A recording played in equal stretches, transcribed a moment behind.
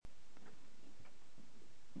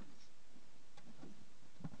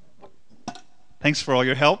Thanks for all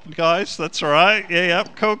your help, guys. That's all right. Yeah,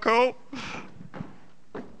 cool.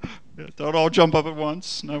 Yeah, don't all jump up at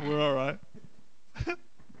once. No, we're all right.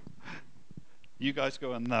 You guys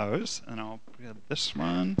go on those, and I'll get this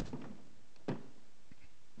one.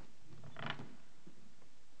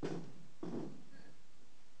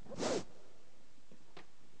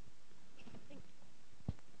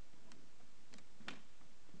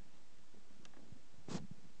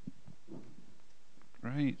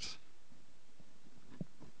 Great.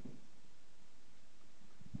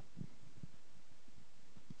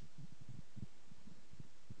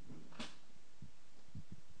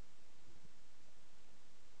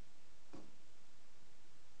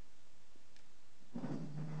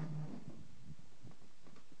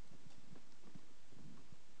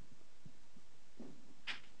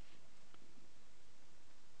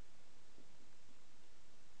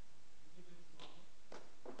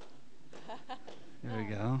 There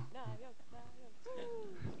we go.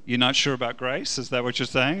 You're not sure about grace? Is that what you're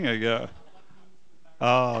saying? Yeah.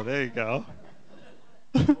 Oh, there you go.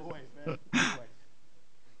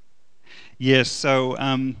 Yes. So,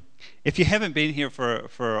 if you haven't been here for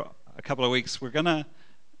a couple of weeks, we're going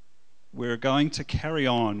to carry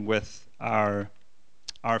on with our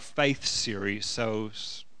faith series. So,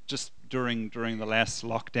 just during the last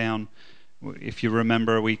lockdown, if you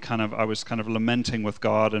remember, I was kind of lamenting with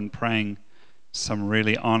God and praying some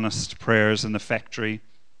really honest prayers in the factory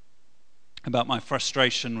about my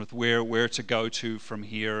frustration with where to go to from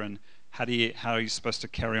here, and how are you supposed to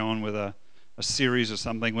carry on with a series or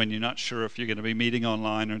something when you're not sure if you're going to be meeting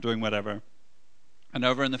online or doing whatever. And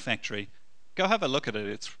over in the factory, go have a look at it.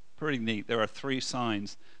 It's pretty neat. There are 3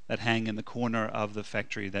 signs that hang in the corner of the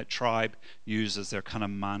factory that Tribe uses, their kind of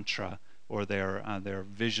mantra or their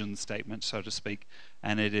vision statement, so to speak.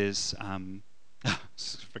 And it is,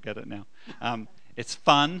 forget it now. It's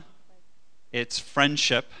fun, it's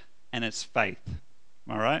friendship, and it's faith.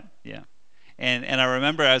 All right? Yeah. And I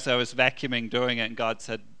remember as I was vacuuming doing it, and God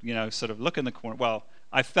said, sort of look in the corner. Well,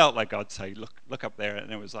 I felt like God said, look up there,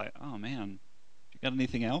 and it was like, oh man, you got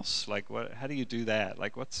anything else? Like, what? How do you do that?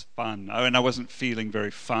 Like, what's fun? Oh, and I wasn't feeling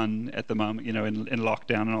very fun at the moment, in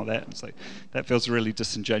lockdown and all that. It's like that feels really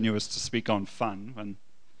disingenuous to speak on fun when,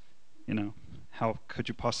 how could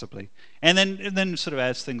you possibly? And then sort of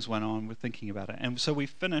as things went on, we're thinking about it, and so we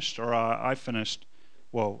finished, or I finished,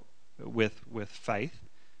 well, with faith.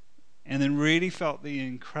 And then really felt the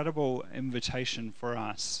incredible invitation for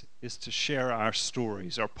us is to share our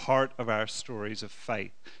stories, or part of our stories of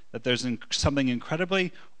faith. That there's something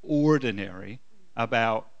incredibly ordinary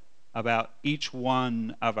about each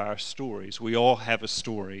one of our stories. We all have a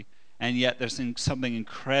story, and yet there's something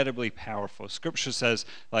incredibly powerful. Scripture says,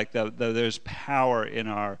 like, there's power in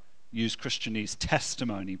our, use Christianese,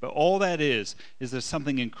 testimony. But all that is there's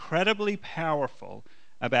something incredibly powerful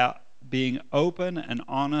about being open and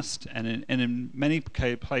honest, and in many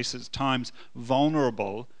places, times,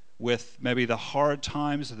 vulnerable with maybe the hard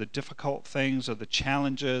times or the difficult things or the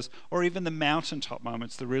challenges or even the mountaintop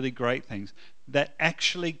moments, the really great things that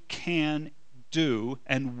actually can do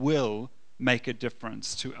and will make a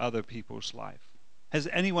difference to other people's life. Has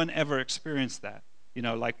anyone ever experienced that?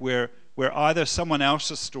 Like where either someone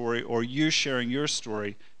else's story or you sharing your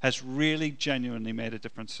story has really genuinely made a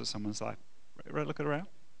difference to someone's life. Right, look around.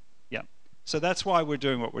 Yeah. So that's why we're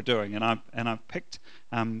doing what we're doing, and I've picked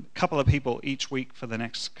a couple of people each week for the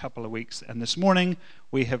next couple of weeks. And this morning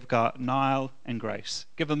we have got Niall and Grace.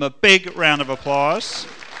 Give them a big round of applause.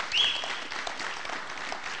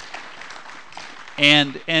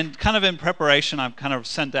 And kind of in preparation, I've kind of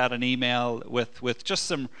sent out an email with just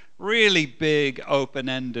some really big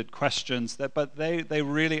open-ended questions but they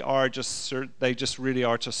really are just really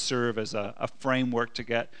are to serve as a framework to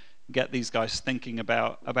get these guys thinking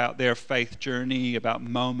about their faith journey, about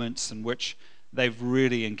moments in which they've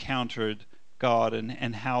really encountered God,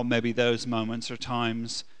 and how maybe those moments or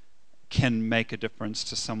times can make a difference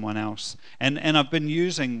to someone else. And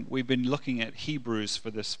we've been looking at Hebrews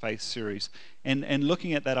for this faith series, and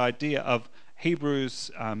looking at that idea of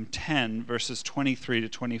Hebrews 10 verses 23 to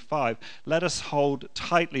 25. Let us hold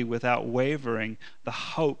tightly without wavering the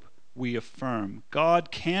hope we affirm.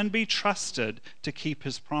 God can be trusted to keep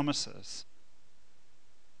his promises.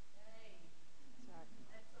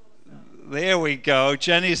 There we go.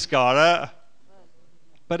 Jenny's got it.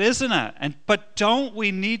 But isn't it? But don't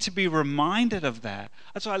we need to be reminded of that?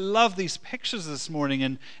 That's why I love these pictures this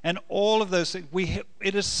morning and all of those things.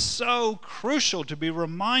 It is so crucial to be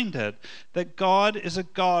reminded that God is a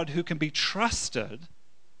God who can be trusted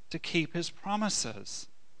to keep his promises.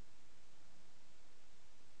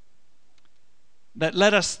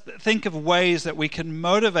 let us think of ways that we can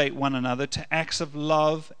motivate one another to acts of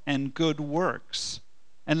love and good works.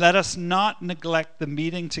 And let us not neglect the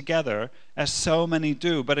meeting together, as so many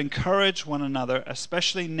do, but encourage one another,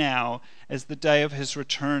 especially now as the day of his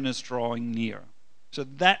return is drawing near. So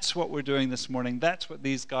that's what we're doing this morning. That's what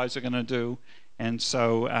these guys are going to do. And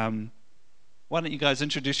so why don't you guys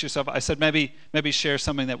introduce yourself? I said maybe share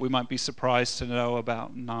something that we might be surprised to know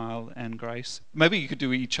about Niall and Grace. Maybe you could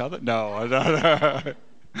do each other. No, I don't know. I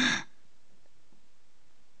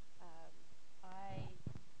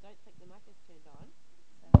don't think the mic is turned on.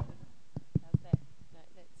 So how's that? No,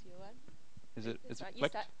 that's your one. Is it? That's Is right. it You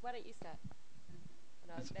start. Why don't you start?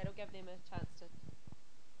 No, that'll give them a chance to.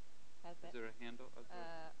 How's that? Is there a handle?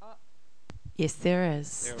 Yes, there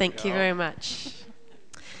is. There we Thank you go. very much.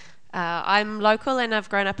 I'm local and I've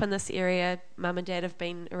grown up in this area. Mum and Dad have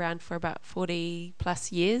been around for about 40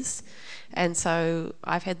 plus years, and so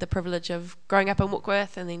I've had the privilege of growing up in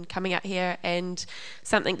Warkworth and then coming out here. And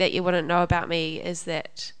something that you wouldn't know about me is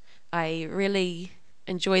that I really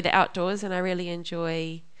enjoy the outdoors and I really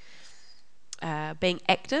enjoy being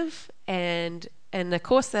active. And in the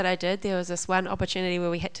course that I did, there was this one opportunity where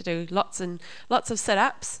we had to do lots and lots of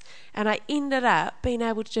sit-ups, and I ended up being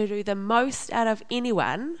able to do the most out of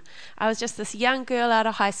anyone. I was just this young girl out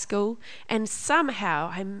of high school, and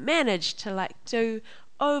somehow I managed to do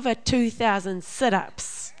over 2,000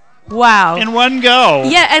 sit-ups. Wow. In one go.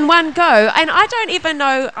 Yeah, in one go. And I don't even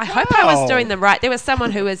know, I hope I was Wow. doing them right. There was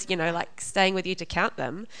someone who was, staying with you to count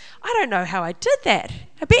them. I don't know how I did that.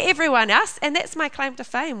 I bet everyone else, and that's my claim to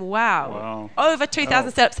fame. Wow. Over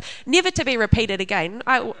 2,000 sit-ups, never to be repeated again.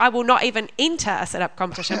 I will not even enter a sit-up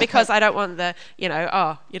competition because I don't want the, you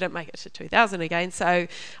didn't make it to 2,000 again. So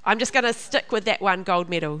I'm just going to stick with that one gold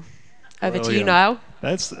medal. Over to you, Niall.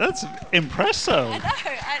 That's impressive. I know.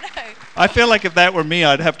 I feel like if that were me,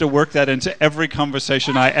 I'd have to work that into every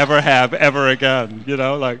conversation I ever have ever again.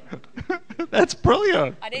 That's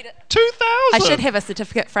brilliant. I need it. 2,000. I should have a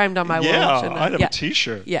certificate framed on my wall. Yeah, I'd have a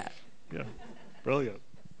T-shirt. Yeah. Yeah, brilliant.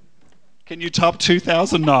 Can you top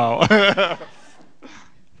 2,000 now?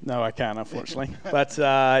 No, I can't, unfortunately. But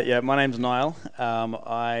my name's Niall.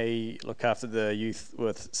 I look after the youth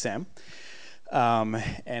with Sam. And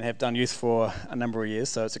have done youth for a number of years,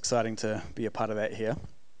 so it's exciting to be a part of that here.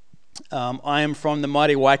 I am from the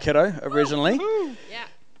mighty Waikato originally. Yeah.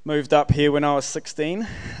 Moved up here when I was 16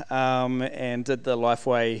 and did the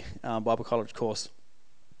Lifeway Bible College course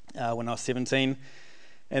when I was 17.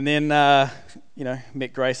 And then,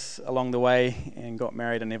 met Grace along the way and got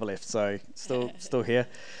married and never left, so still here.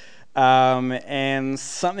 And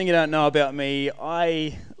something you don't know about me,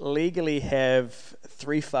 I legally have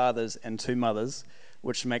 3 fathers and 2 mothers,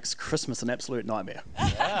 which makes Christmas an absolute nightmare.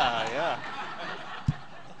 Yeah.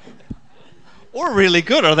 Or really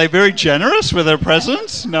good. Are they very generous with their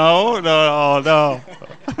presents? No.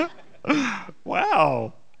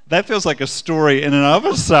 Wow. That feels like a story in and of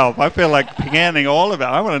itself. I feel like panning all of it.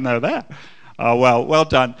 I want to know that. Well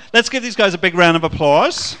done. Let's give these guys a big round of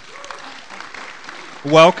applause.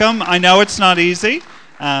 Welcome. I know it's not easy,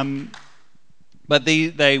 but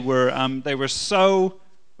they were so.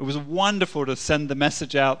 It was wonderful to send the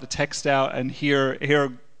message out, the text out, and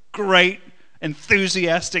hear great,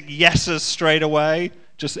 enthusiastic yeses straight away.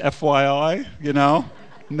 Just FYI,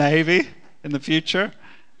 maybe in the future.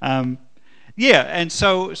 And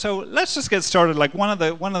so let's just get started. Like one of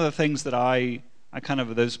the things that I kind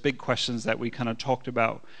of, those big questions that we kind of talked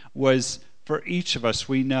about was, for each of us,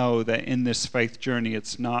 we know that in this faith journey,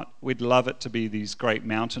 we'd love it to be these great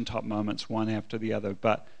mountaintop moments, one after the other,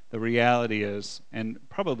 but the reality is, and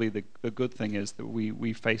probably the good thing is, that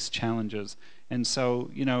we face challenges. And so,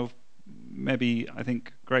 maybe, I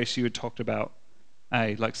think, Grace, you had talked about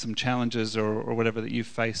like some challenges or whatever that you've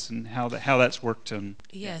faced and how that's worked.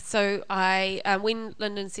 So I, when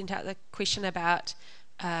Lyndon sent out the question about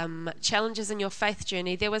challenges in your faith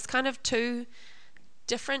journey, there was kind of 2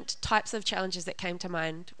 different types of challenges that came to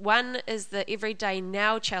mind. One is the everyday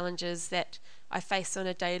now challenges that I face on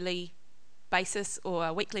a daily basis or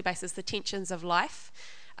a weekly basis, the tensions of life,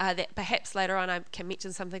 that perhaps later on I can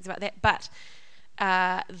mention some things about that. But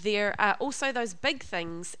there are also those big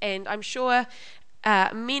things, and I'm sure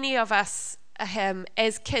many of us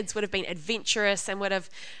as kids would have been adventurous and would have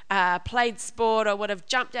played sport or would have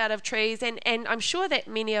jumped out of trees, and I'm sure that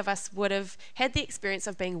many of us would have had the experience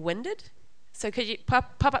of being winded. So could you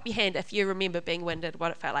pop up your hand if you remember being winded,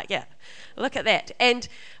 what it felt like? Yeah, look at that. And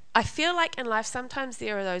I feel like in life sometimes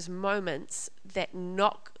there are those moments that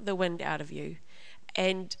knock the wind out of you.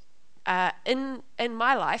 And in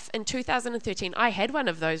my life, in 2013, I had one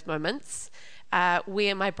of those moments.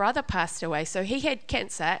 where my brother passed away. So he had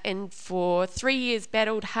cancer and for 3 years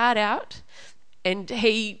battled hard out, and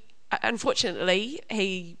unfortunately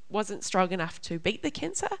he wasn't strong enough to beat the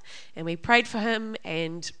cancer, and we prayed for him,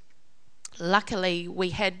 and luckily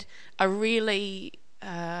we had a really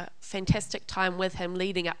fantastic time with him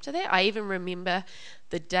leading up to that. I even remember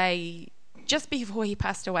the day just before he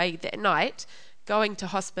passed away, that night, going to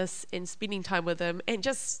hospice and spending time with him, and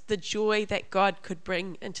just the joy that God could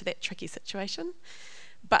bring into that tricky situation.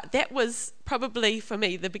 But that was probably for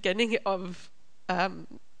me the beginning of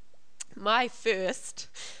my first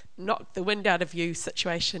knock the wind out of you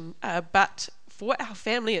situation. But for our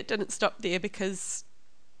family, it didn't stop there, because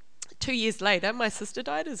 2 years later, my sister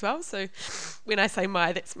died as well. So when I say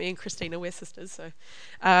that's me and Christina, we're sisters.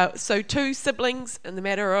 So 2 siblings in the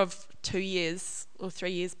matter of 2 years or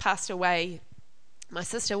 3 years passed away. My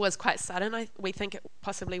sister was quite sudden. We think it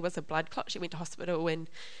possibly was a blood clot. She went to hospital, and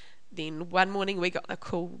then one morning we got the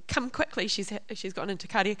call, come quickly, she's gone into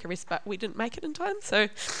cardiac arrest, but we didn't make it in time. So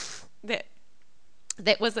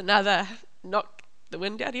that was another knock the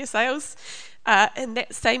wind out of your sails. In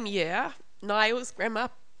that same year, Niall's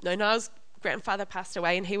grandfather passed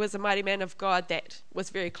away, and he was a mighty man of God that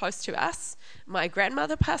was very close to us. My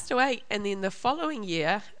grandmother passed away, and then the following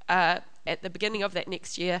year, at the beginning of that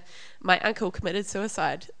next year, my uncle committed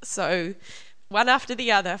suicide. So one after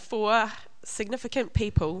the other, 4 significant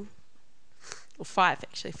people, or 5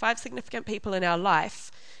 actually, 5 significant people in our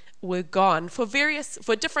life were gone for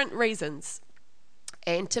different reasons.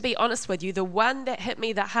 And to be honest with you, the one that hit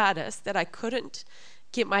me the hardest, that I couldn't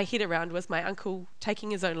get my head around, was my uncle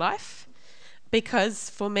taking his own life.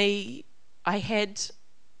 Because for me, I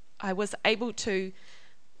was able to,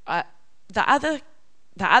 the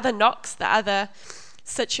other knocks, the other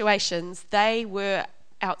situations, they were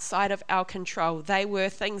outside of our control. They were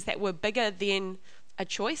things that were bigger than a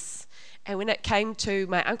choice. And when it came to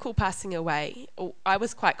my uncle passing away, I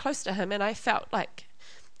was quite close to him, and I felt like,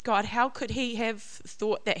 God, how could he have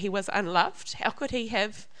thought that he was unloved? How could he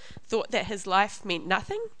have thought that his life meant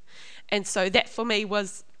nothing? And so that for me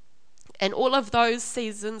was, in all of those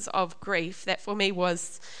seasons of grief, that for me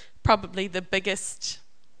was probably the biggest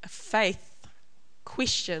faith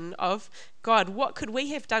question of, God, what could we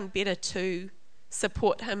have done better to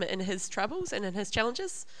support him in his troubles and in his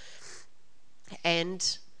challenges?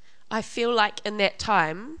 And I feel like in that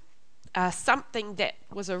time, something that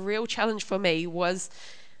was a real challenge for me was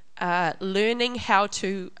learning how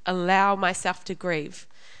to allow myself to grieve.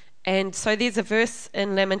 And so there's a verse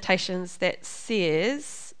in Lamentations that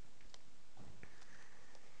says,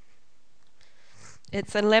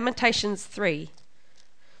 it's in Lamentations 3,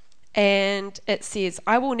 and it says,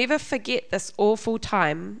 I will never forget this awful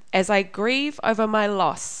time as I grieve over my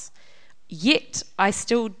loss, yet I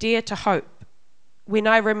still dare to hope when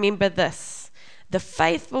I remember this. The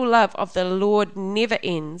faithful love of the Lord never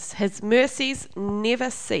ends. His mercies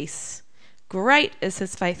never cease. Great is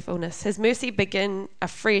his faithfulness. His mercy begin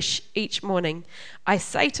afresh each morning. I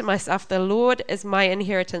say to myself, the Lord is my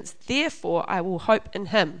inheritance. Therefore, I will hope in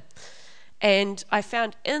him. And I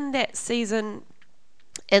found in that season,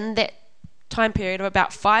 in that time period of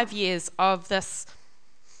about 5 years of this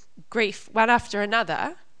grief, one after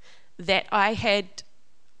another, that I had,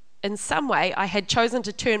 in some way, I had chosen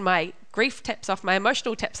to turn my grief taps off, my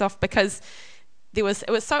emotional taps off, because it was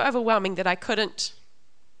so overwhelming that I couldn't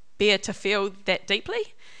bear to feel that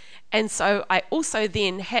deeply. And so I also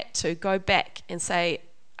then had to go back and say,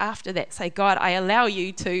 after that, say, God, I allow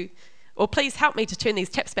you to, or please help me to turn these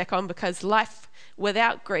taps back on, because life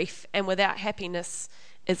without grief and without happiness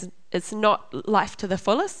is not life to the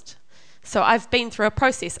fullest. So I've been through a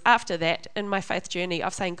process after that in my faith journey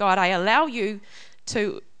of saying, God, I allow you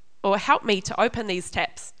to, or help me to open these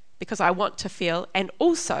taps, because I want to feel, and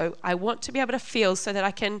also I want to be able to feel so that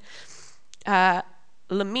I can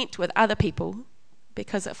lament with other people,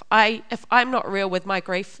 because if I'm not real with my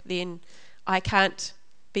grief, then I can't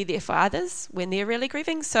be there for others when they're really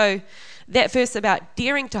grieving. So that verse about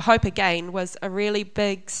daring to hope again was a really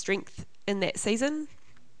big strength in that season.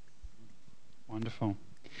 Wonderful.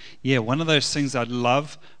 Yeah, one of those things I'd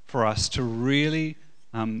love for us to really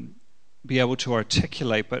be able to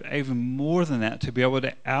articulate, but even more than that, to be able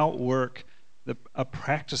to outwork a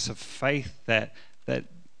practice of faith that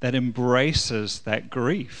embraces that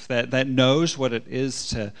grief, that knows what it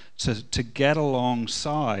is to get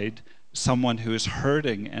alongside someone who is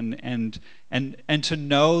hurting, and to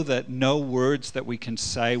know that no words that we can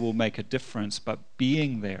say will make a difference, but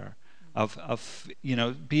being there, of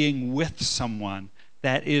being with someone,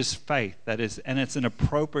 that is faith. That is, and it's an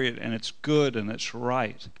appropriate, and it's good, and it's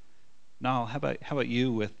right. Niall, how about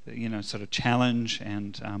you with sort of challenge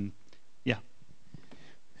and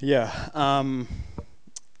Yeah,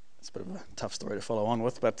 it's a bit of a tough story to follow on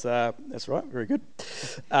with, but that's right, very good.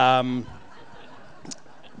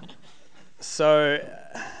 So,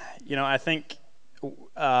 I think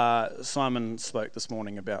Simon spoke this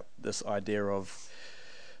morning about this idea of,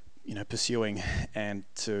 pursuing and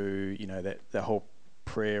to, that whole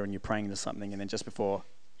prayer, and you're praying into something, and then just before,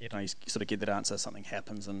 you sort of get that answer, something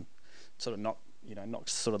happens and sort of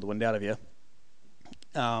knocks sort of the wind out of you.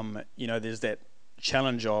 There's that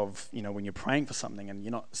challenge of, when you're praying for something and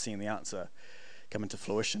you're not seeing the answer come into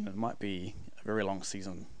fruition, it might be a very long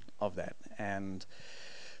season of that. And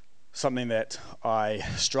something that I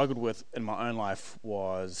struggled with in my own life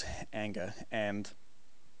was anger, and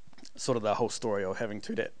sort of the whole story of having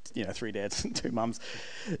three dads and two mums.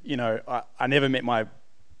 I never met my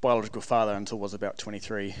biological father until I was about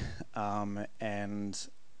 23, and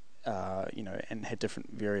had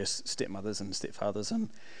different various stepmothers and stepfathers,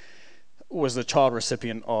 and was the child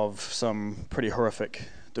recipient of some pretty horrific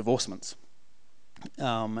divorcements,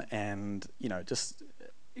 and just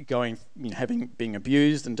being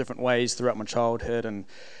abused in different ways throughout my childhood, and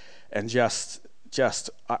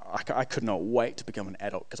I could not wait to become an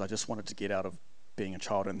adult, because I just wanted to get out of being a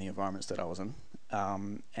child in the environments that I was in,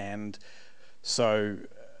 and so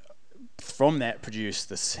from that produced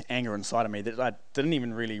this anger inside of me that I didn't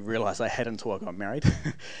even really realize I had until I got married.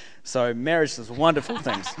 So marriage is wonderful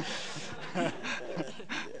things.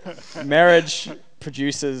 Marriage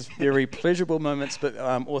produces very pleasurable moments, but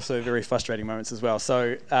also very frustrating moments as well.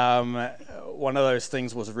 So one of those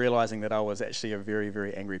things was realizing that I was actually a very,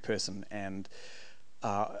 very angry person, and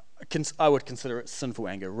I would consider it sinful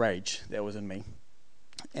anger, rage that was in me,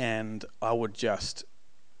 and I would just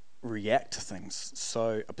react to things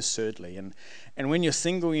so absurdly. And when you're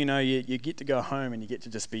single, you get to go home and you get to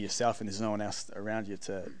just be yourself, and there's no one else around you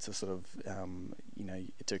to sort of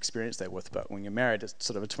to experience that with. But when you're married, it's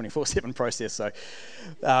sort of a 24/7 process. So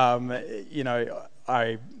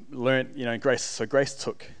I learned Grace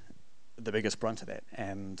took the biggest brunt of that,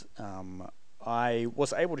 and I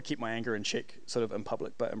was able to keep my anger in check sort of in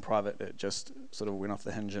public, but in private it just sort of went off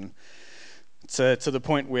the hinge, and to the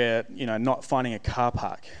point where, not finding a car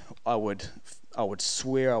park, I would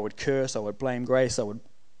swear, I would curse, I would blame Grace, I would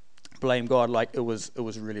blame God. Like it was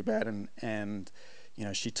really bad, and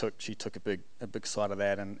she took a big side of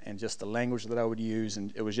that, and just the language that I would use,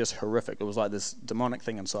 and it was just horrific. It was like this demonic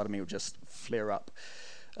thing inside of me would just flare up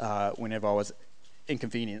whenever I was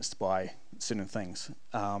inconvenienced by certain things,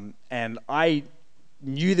 and I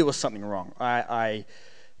knew there was something wrong. I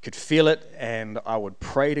could feel it, and I would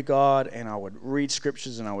pray to God, and I would read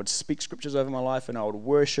scriptures, and I would speak scriptures over my life, and I would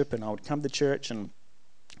worship, and I would come to church, and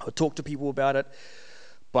I would talk to people about it,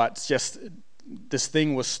 but just this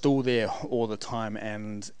thing was still there all the time,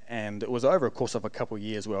 and it was over a course of a couple of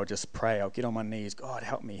years where I'd just pray, I'll get on my knees, God,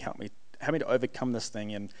 help me to overcome this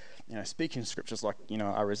thing, and speaking scriptures like,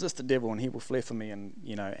 I resist the devil and he will flee from me, and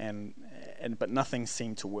but nothing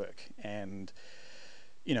seemed to work, and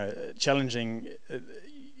challenging.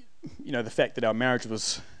 The fact that our marriage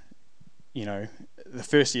was, the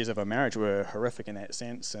first years of our marriage were horrific in that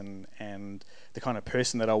sense, and the kind of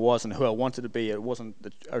person that I was and who I wanted to be, it wasn't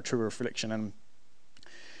a true reflection. And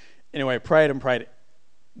anyway, prayed.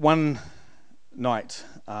 One night,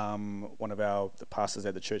 one of the pastors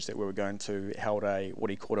at the church that we were going to held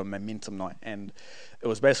what he called a momentum night, and it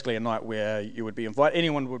was basically a night where you would be invited,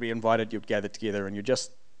 anyone would be invited, you'd gather together, and you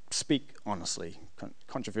just speak honestly,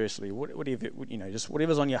 controversially, whatever, just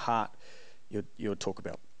whatever's on your heart, you would talk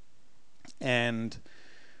about. And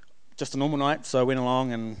just a normal night, so I went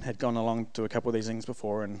along and had gone along to a couple of these things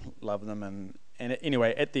before and loved them. And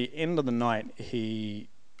anyway, at the end of the night, he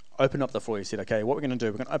opened up the floor. He said, okay, what we're going to do,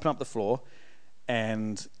 we're going to open up the floor,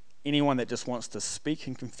 and anyone that just wants to speak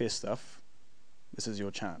and confess stuff, this is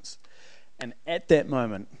your chance. And at that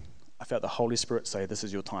moment, I felt the Holy Spirit say, this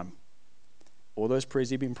is your time. All those prayers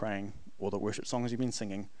you've been praying, all the worship songs you've been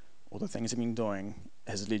singing, all the things you've been doing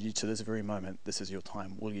has led you to this very moment. This is your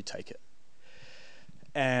time. Will you take it?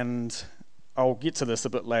 And I'll get to this a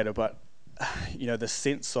bit later, but the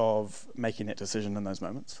sense of making that decision in those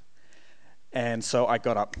moments. And so I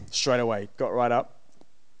got up straight away, got right up,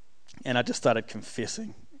 and I just started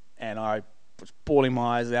confessing. And I was bawling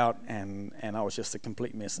my eyes out, and I was just a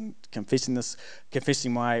complete mess, and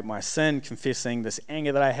confessing my sin, confessing this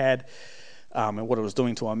anger that I had, and what it was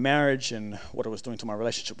doing to our marriage, and what it was doing to my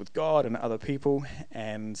relationship with God and other people.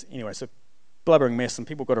 And anyway, so blubbering mess, and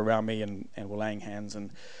people got around me and were laying hands.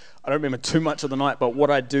 And I don't remember too much of the night, but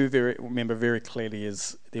what I do remember very clearly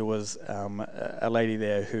is there was a lady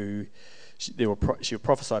there who she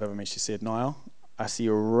prophesied over me. She said, Niall, I see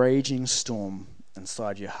a raging storm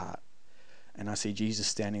inside your heart. and I see Jesus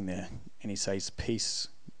standing there, and he says, "Peace,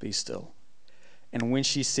 be still." And when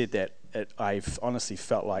she said that, I've honestly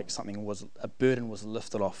felt like a burden was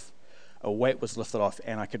lifted off, a weight was lifted off,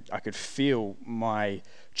 and I could feel my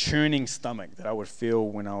churning stomach that I would feel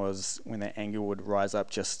when that anger would rise up,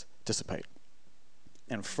 just dissipate.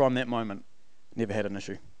 And from that moment, never had an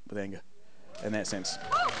issue with anger in that sense.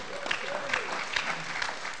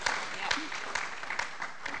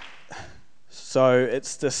 So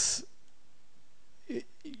it's this,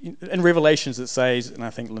 in Revelations it says, and I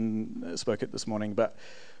think Lynn spoke it this morning, but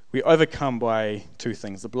we overcome by two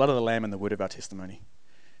things: the blood of the Lamb and the word of our testimony.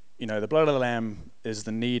 The blood of the Lamb is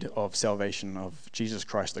the need of salvation, of Jesus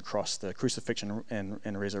Christ, the cross, the crucifixion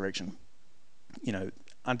and resurrection.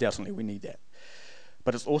 Undoubtedly we need that.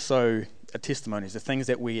 But it's also a testimony. It's the things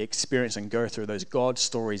that we experience and go through, those God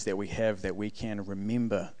stories that we have that we can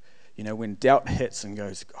remember. When doubt hits and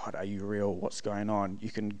goes, "God, are you real? What's going on?" You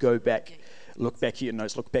can go back, look back at your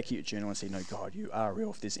notes, look back at your journal and say, "No, God, you are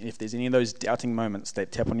real." If there's any of those doubting moments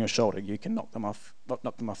that tap on your shoulder, you can knock them off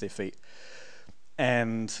their feet.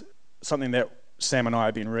 And something that Sam and I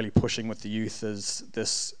have been really pushing with the youth is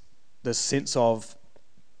this sense of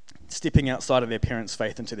stepping outside of their parents'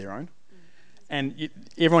 faith into their own. And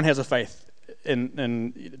everyone has a faith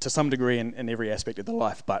in to some degree in every aspect of their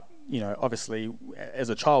life, but obviously as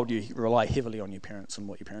a child you rely heavily on your parents and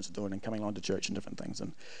what your parents are doing and coming along to church and different things,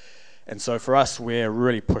 and so for us we're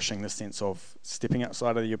really pushing the sense of stepping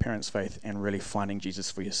outside of your parents' faith and really finding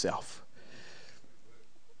Jesus for yourself.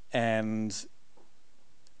 And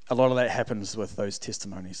a lot of that happens with those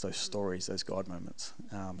testimonies, those stories, those God moments.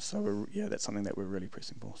 So that's something that we're really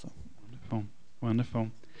pressing for. So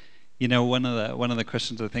Wonderful. One of the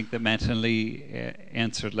questions I think that Matt and Lee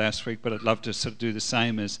answered last week, but I'd love to sort of do the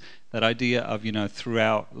same, is that idea of,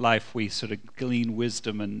 throughout life we sort of glean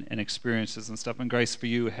wisdom and experiences and stuff. And Grace, for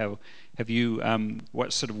you, have you,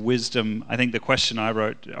 what sort of wisdom, I think the question I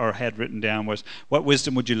wrote or had written down was, what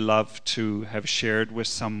wisdom would you love to have shared with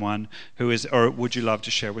someone or would you love to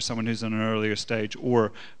share with someone who's in an earlier stage,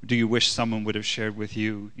 or do you wish someone would have shared with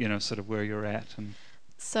you, sort of where you're at?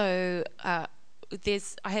 So, I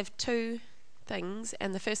have two things,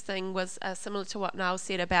 and the first thing was similar to what Niall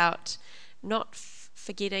said about not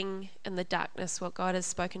forgetting in the darkness what God has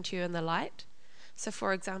spoken to you in the light. So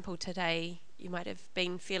for example, today you might have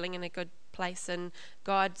been feeling in a good place and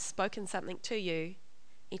God's spoken something to you.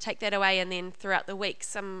 You take that away, and then throughout the week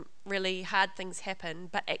some really hard things happen,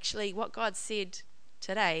 but actually what God said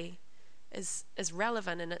today is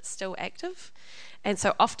relevant and it's still active. And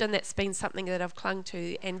so often that's been something that I've clung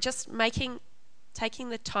to, and just taking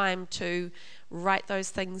the time to write those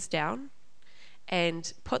things down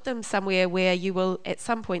and put them somewhere where you will at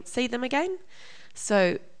some point see them again.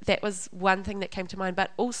 So that was one thing that came to mind.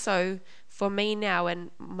 But also for me now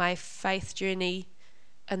in my faith journey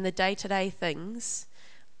and the day-to-day things,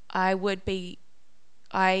 I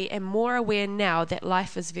am more aware now that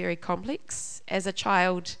life is very complex. As a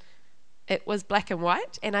child, it was black and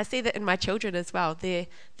white, and I see that in my children as well. They're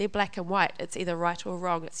black and white. It's either right or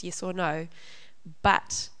wrong. It's yes or no.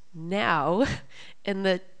 But now, in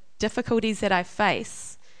the difficulties that I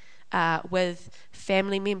face with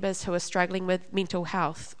family members who are struggling with mental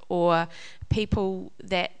health, or people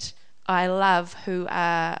that I love who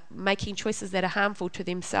are making choices that are harmful to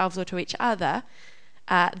themselves or to each other,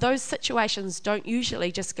 those situations don't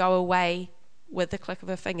usually just go away with the click of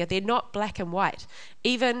a finger. They're not black and white.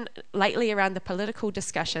 Even lately around the political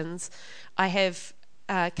discussions, I have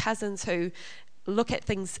cousins who look at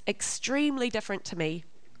things extremely different to me.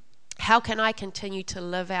 How can I continue to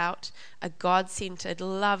live out a God-centered,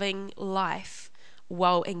 loving life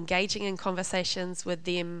while engaging in conversations with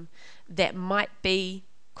them that might be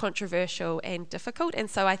controversial and difficult? And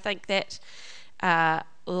so I think that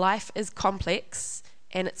life is complex,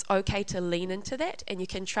 and it's okay to lean into that, and you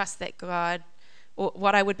can trust that God, or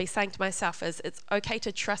what I would be saying to myself is, it's okay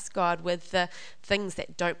to trust God with the things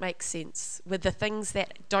that don't make sense, with the things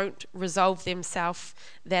that don't resolve themselves,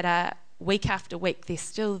 that are week after week, they're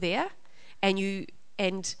still there.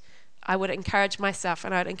 And I would encourage myself,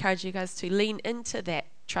 and I would encourage you guys to lean into that,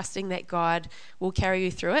 trusting that God will carry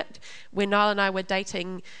you through it. When Niall and I were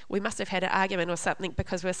dating, we must have had an argument or something,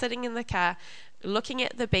 because we're sitting in the car looking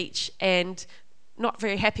at the beach and not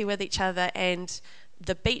very happy with each other, and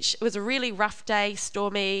the beach, it was a really rough day,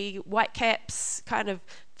 stormy, white caps, kind of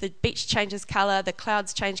the beach changes colour, the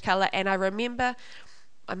clouds change colour, and I remember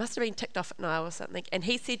I must have been ticked off at Niall or something, and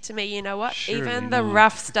he said to me, you know what, Surely even the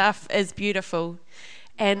rough stuff is beautiful.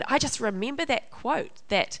 And I just remember that quote,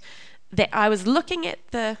 that I was looking at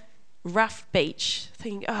the rough beach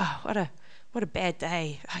thinking, oh, what a bad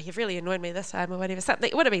day. Oh, you've really annoyed me this time or whatever.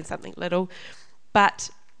 It would have been something little. But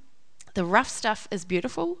the rough stuff is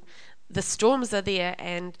beautiful. The storms are there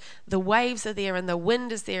and the waves are there and the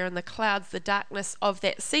wind is there and the clouds, the darkness of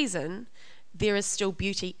that season. There is still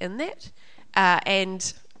beauty in that.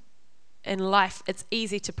 And in life, it's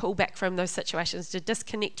easy to pull back from those situations, to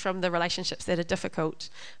disconnect from the relationships that are difficult.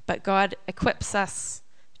 But God equips us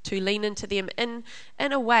to lean into them in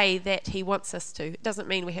a way that he wants us to. It doesn't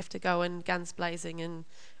mean we have to go in guns blazing, and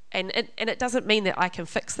it doesn't mean that I can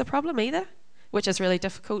fix the problem either, which is really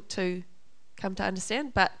difficult to come to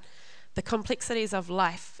understand. But the complexities of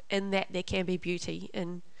life, in that there can be beauty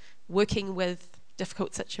in working with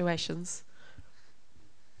difficult situations.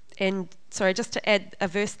 And sorry, just to add a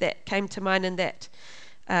verse that came to mind, and that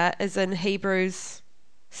is in Hebrews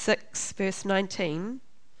 6 verse 19.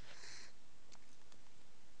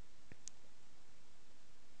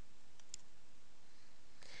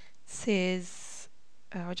 Says,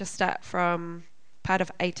 I'll just start from part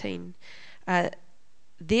of 18.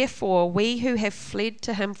 Therefore, we who have fled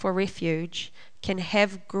to him for refuge can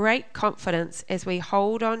have great confidence as we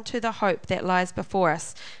hold on to the hope that lies before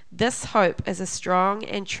us. This hope is a strong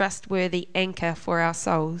and trustworthy anchor for our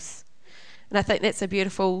souls. And I think that's a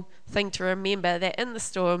beautiful thing to remember, that in the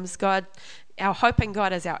storms, God, our hope in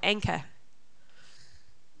God is our anchor.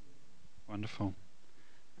 Wonderful.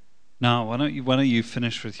 Now, why don't you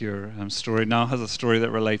finish with your story? Now has a story that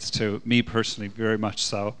relates to me personally, very much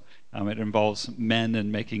so. It involves men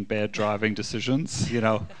and making bad driving decisions.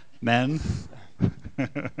 Men.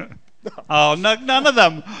 Oh, no, none of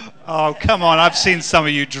them. Oh, come on! I've seen some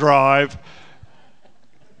of you drive.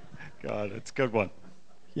 God, it's a good one.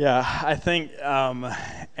 Yeah, I think, at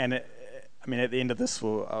the end of this,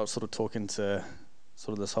 I'll sort of talk into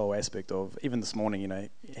sort of this whole aspect of, even this morning,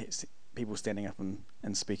 people standing up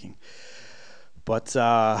and speaking. But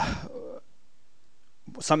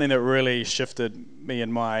something that really shifted me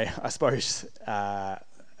in my, I suppose,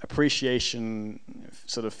 appreciation,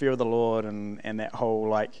 sort of fear of the Lord, and that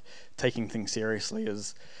whole taking things seriously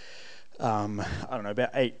is, about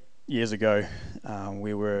 8 years ago,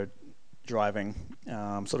 we were driving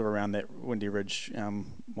sort of around that Windy Ridge,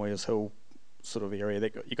 Moyers Hill sort of area.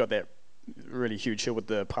 You got that really huge hill with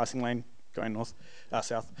the passing lane going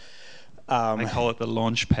south. They call it the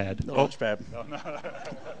launch pad. The launch pad. Oh, no.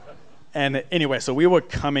 And anyway, so we were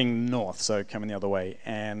coming north, so coming the other way,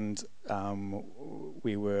 and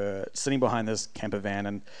we were sitting behind this camper van,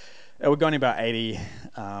 and we're going about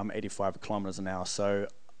 85 kilometers an hour. So,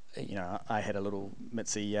 I had a little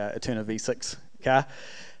Mitsubishi Eterna V6 car,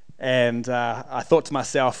 and I thought to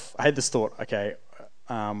myself, I had this thought, okay,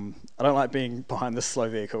 I don't like being behind this slow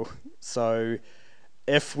vehicle, so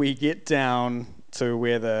if we get down to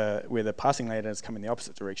where the passing lane is coming the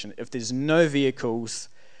opposite direction, if there's no vehicles,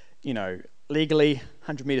 legally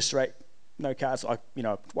 100 meters straight, no cars,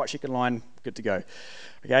 white checkered line, good to go.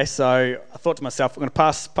 Okay, so I thought to myself, we're going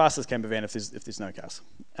to pass this camper van if there's no cars.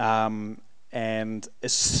 And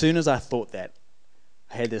as soon as I thought that,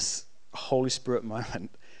 I had this Holy Spirit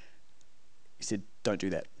moment. He said, "Don't do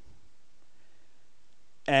that."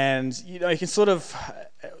 And you can sort of,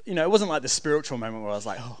 it wasn't like the spiritual moment where I was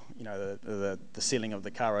like, the ceiling of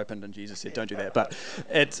the car opened and Jesus said, "Don't do that." But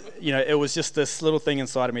it was just this little thing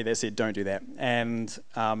inside of me that said, "Don't do that." And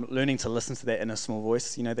learning to listen to that inner small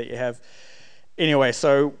voice, that you have. Anyway,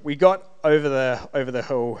 so we got over the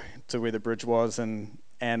hill to where the bridge was, and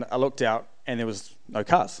I looked out and there was no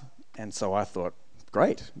cars. And so I thought,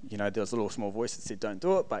 great, there was a little small voice that said, "Don't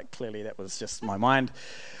do it," but clearly that was just my mind.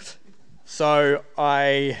 So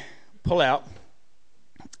I pull out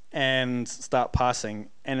and start passing,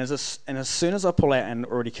 and as soon as I pull out and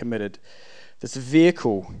already committed, this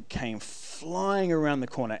vehicle came flying around the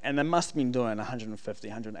corner, and they must have been doing 150,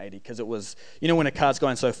 180, because it was, when a car's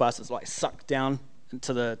going so fast, it's like sucked down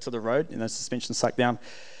to the road, the suspension sucked down,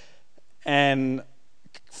 and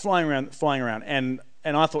flying around, and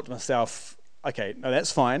I thought to myself, okay, no,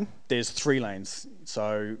 that's fine. There's 3 lanes,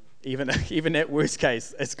 so even at worst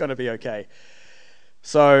case, it's going to be okay.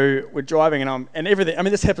 So we're driving, and everything. I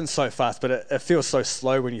mean, this happens so fast, but it feels so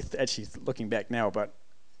slow when you're actually looking back now. But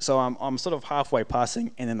so I'm sort of halfway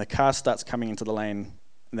passing, and then the car starts coming into the lane,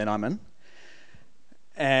 and then I'm in.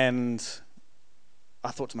 And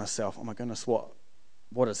I thought to myself, "Oh my goodness,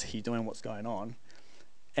 what is he doing? What's going on?"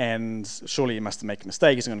 And surely he must have made a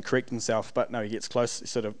mistake. He's going to correct himself, but no, he gets close,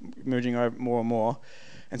 sort of merging over more and more.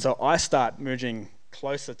 And so I start merging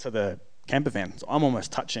closer to the camper van. So I'm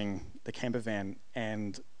almost touching the camper van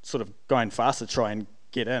and sort of going faster to try and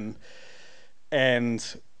get in. And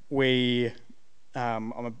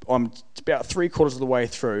I'm about 3/4 of the way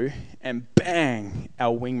through, and bang,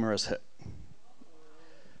 our wing mirrors hit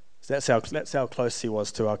So that's how close he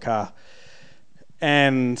was to our car.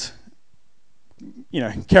 And,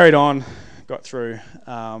 carried on, got through,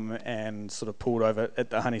 and sort of pulled over at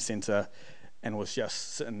the Honey Centre and was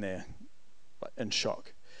just sitting there in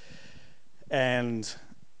shock. And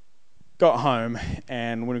got home,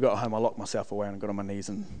 and when we got home, I locked myself away and got on my knees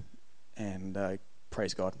and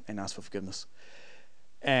praised God and asked for forgiveness.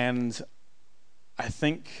 And I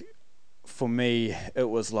think for me, it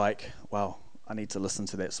was like, well, I need to listen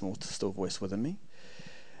to that small, still voice within me.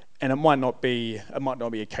 And it might not be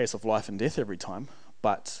a case of life and death every time,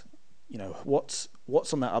 but what's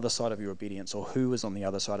on the other side of your obedience, or who is on the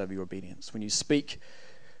other side of your obedience? When you speak,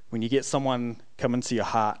 when you get someone come into your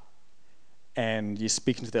heart and you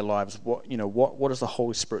speak into their lives, what is the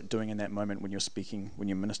Holy Spirit doing in that moment when you're speaking, when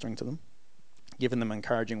you're ministering to them? Giving them an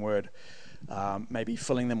encouraging word, maybe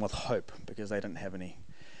filling them with hope because they didn't have any.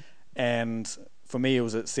 And for me, it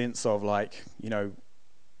was a sense of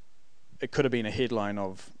it could have been a headline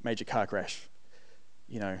of major car crash.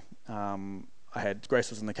 I had Grace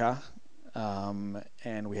was in the car,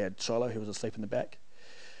 and we had Shiloh who was asleep in the back.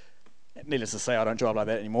 Needless to say, I don't drive like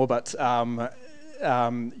that anymore, but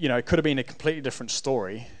it could have been a completely different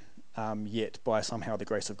story, yet by somehow the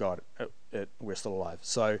grace of God, we're still alive.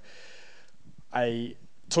 So I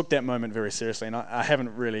took that moment very seriously, and I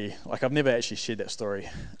haven't really, I've never actually shared that story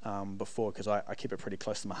before because I keep it pretty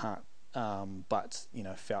close to my heart, but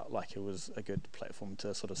felt like it was a good platform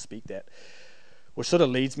to sort of speak that, which sort of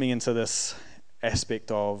leads me into this aspect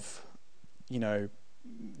of,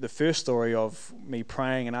 the first story of me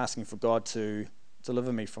praying and asking for God to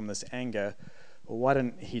deliver me from this anger. Well, why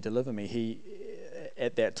didn't he deliver me?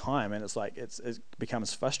 At that time, and it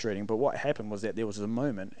becomes frustrating, but what happened was that there was a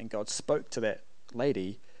moment and God spoke to that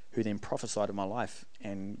lady who then prophesied in my life,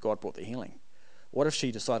 and God brought the healing. What if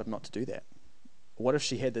she decided not to do that? What if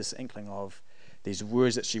she had this inkling of these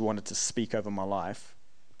words that she wanted to speak over my life,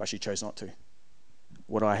 but she chose not to?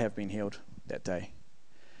 Would I have been healed that day?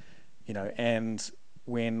 And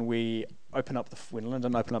when Lyndon opens up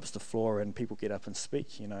the floor and people get up and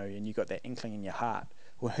speak, and you got that inkling in your heart,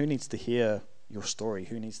 well, who needs to hear your story?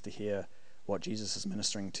 Who needs to hear what Jesus is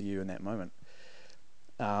ministering to you in that moment?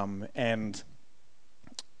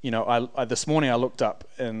 This morning I looked up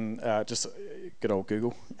in just good old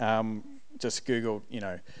Google, just Googled,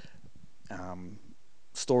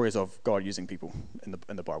 stories of God using people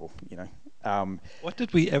in the Bible. What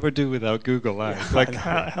did we ever do without Google?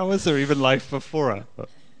 How is there even life before it?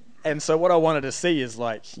 And so what I wanted to see is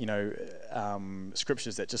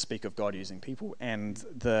scriptures that just speak of God using people, and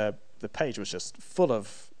the page was just full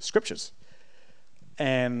of scriptures,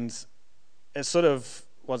 and it sort of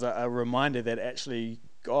was a reminder that actually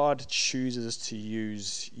God chooses to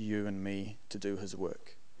use you and me to do his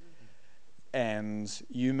work. And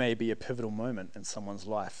you may be a pivotal moment in someone's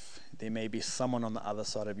life. There may be someone on the other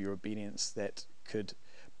side of your obedience that could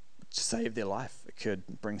save their life. It could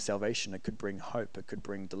bring salvation. It could bring hope. It could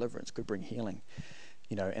bring deliverance. It could bring healing.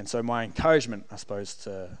 And so my encouragement, I suppose,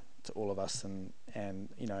 to all of us, and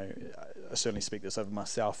I certainly speak this over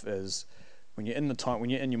myself, is when you're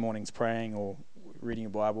in your mornings praying or reading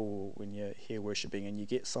your Bible, or when you're here worshiping and you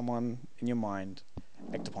get someone in your mind,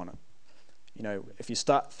 act upon it. If you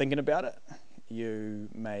start thinking about it, you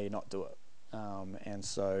may not do it. And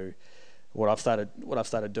so what I've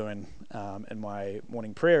started doing in my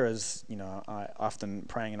morning prayer is, I often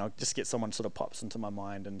praying, and I'll just get someone sort of pops into my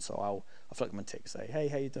mind, and so I'll flick them a text, say, hey,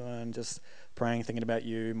 how you doing? Just praying, thinking about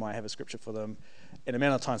you. Might have a scripture for them. And the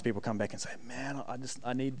amount of times people come back and say, man,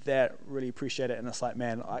 I need that. Really appreciate it. And it's like,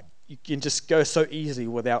 man, you can just go so easily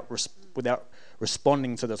without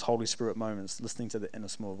responding to those Holy Spirit moments, listening to the inner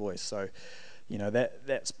small voice. So,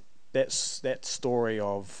 that's that story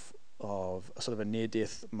of sort of a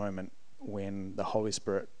near-death moment when the Holy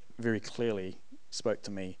Spirit very clearly spoke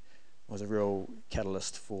to me, was a real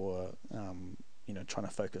catalyst for trying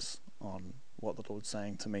to focus on what the Lord's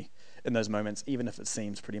saying to me in those moments, even if it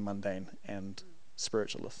seems pretty mundane and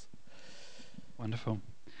spiritualist. Wonderful.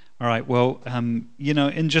 All right. Well, I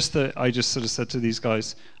just sort of said to these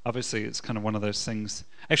guys, obviously it's kind of one of those things.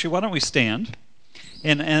 Actually, why don't we stand?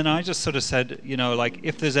 And I just sort of said,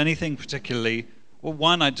 if there's anything particularly, well,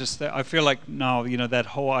 one, I feel like now, that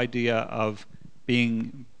whole idea of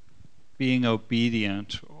being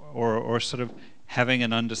obedient or sort of having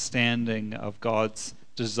an understanding of God's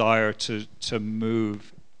desire to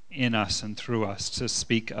move in us and through us, to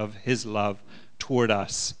speak of his love toward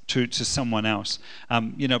us to someone else.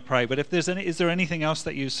 Pray. But is there anything else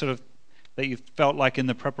that you felt like in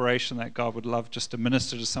the preparation that God would love just to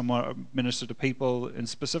minister to someone, or minister to people in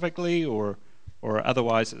specifically, or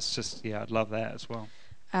otherwise it's just, I'd love that as well.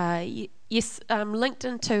 linked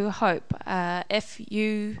into hope. If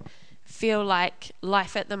you feel like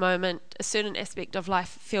life at the moment, a certain aspect of life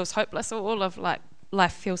feels hopeless, or all of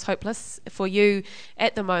life feels hopeless for you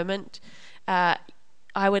at the moment, I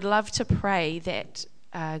would love to pray that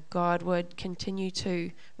God would continue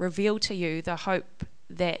to reveal to you the hope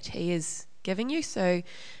that He is giving you. So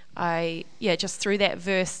just through that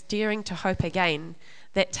verse, daring to hope again,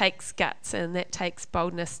 that takes guts and that takes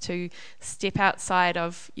boldness to step outside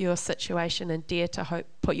of your situation and dare to hope,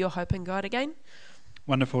 put your hope in God again.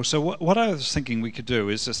 Wonderful. So what I was thinking we could do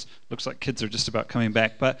is just, looks like kids are just about coming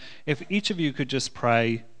back, but if each of you could just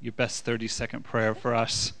pray your best 30-second prayer for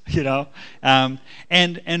us, and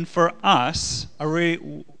for us,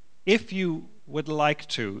 if you would like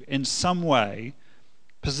to, in some way,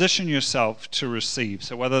 position yourself to receive.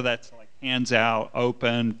 So whether that's like hands out,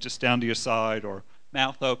 open, just down to your side, or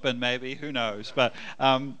mouth open maybe, who knows, but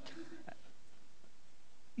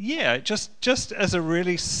just as a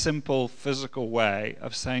really simple physical way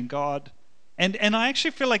of saying, God, and I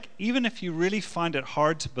actually feel like even if you really find it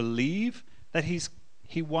hard to believe that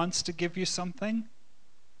He wants to give you something,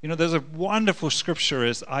 there's a wonderful scripture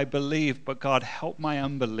is, I believe, but God, help my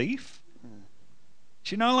unbelief.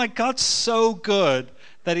 Do you know, like, God's so good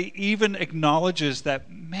that He even acknowledges that,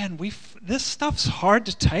 man, this stuff's hard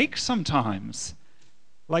to take sometimes.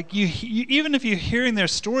 Like, you even if you're hearing their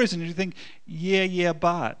stories and you think,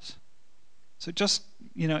 but. So just,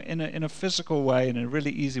 in a physical way, in a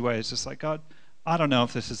really easy way, it's just like, God, I don't know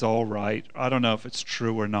if this is all right. I don't know if it's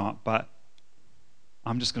true or not, but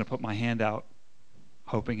I'm just going to put my hand out,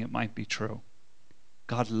 hoping it might be true.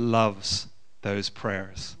 God loves those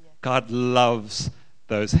prayers. God loves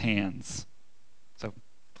those hands. So,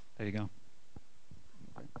 there you go.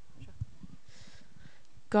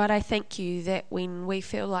 God, I thank you that when we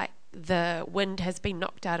feel like the wind has been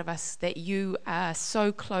knocked out of us, that you are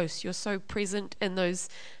so close, you're so present in those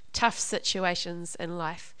tough situations in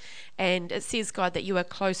life. And it says, God, that you are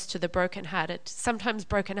close to the brokenhearted. Sometimes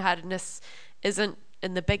brokenheartedness isn't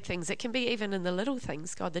in the big things. It can be even in the little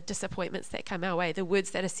things, God, the disappointments that come our way, the words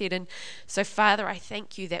that are said. And so, Father, I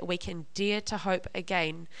thank you that we can dare to hope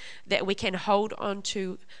again, that we can hold on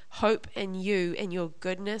to hope in you, in your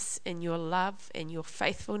goodness, in your love, in your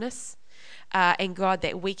faithfulness. And God,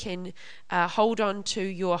 that we can hold on to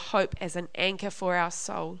your hope as an anchor for our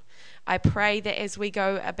soul. I pray that as we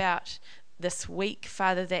go about this week,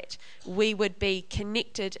 Father, that we would be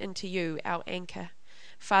connected into you, our anchor.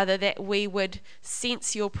 Father, that we would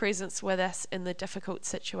sense your presence with us in the difficult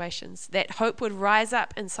situations, that hope would rise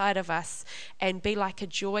up inside of us and be like a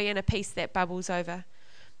joy and a peace that bubbles over.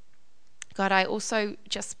 God, I also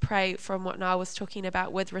just pray from what Niall was talking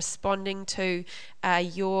about with responding to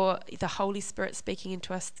the Holy Spirit speaking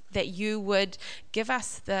into us, that you would give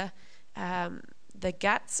us the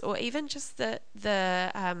guts, or even just the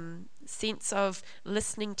sense of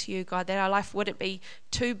listening to you, God, that our life wouldn't be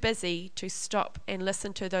too busy to stop and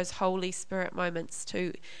listen to those Holy Spirit moments,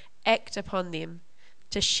 to act upon them,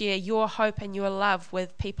 to share your hope and your love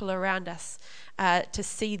with people around us, to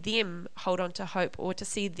see them hold on to hope, or to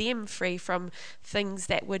see them free from things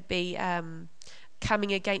that would be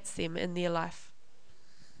coming against them in their life.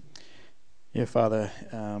 Yeah, Father,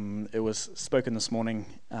 it was spoken this morning,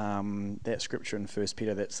 that scripture in 1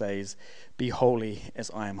 Peter that says, be holy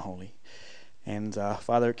as I am holy. And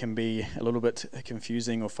Father, it can be a little bit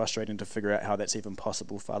confusing or frustrating to figure out how that's even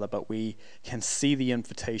possible, Father, but we can see the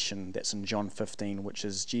invitation that's in John 15, which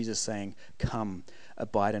is Jesus saying, come,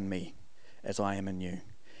 abide in me as I am in you.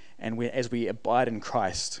 And as we abide in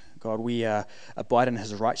Christ, God, we abide in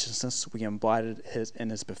his righteousness, we abide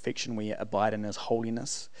in his perfection, we abide in his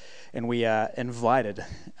holiness, and we are invited,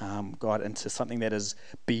 God, into something that is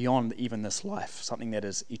beyond even this life, something that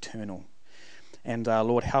is eternal. And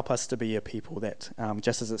Lord, help us to be a people that,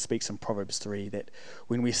 just as it speaks in Proverbs 3, that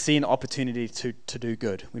when we see an opportunity to do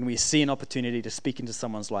good, when we see an opportunity to speak into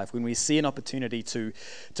someone's life, when we see an opportunity to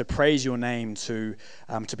praise your name, to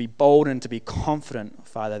be bold and to be confident,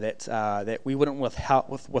 Father, that we wouldn't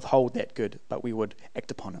withhold that good, but we would act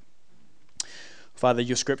upon it. Father,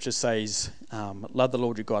 your scripture says, love the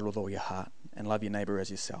Lord your God with all your heart and love your neighbor as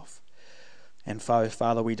yourself. And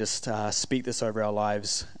Father, we just speak this over our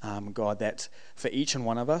lives, God, that for each and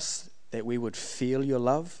one of us, that we would feel your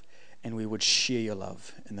love and we would share your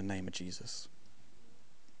love in the name of Jesus.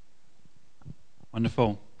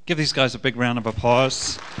 Wonderful. Give these guys a big round of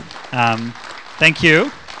applause. Thank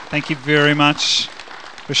you. Thank you very much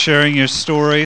for sharing your story.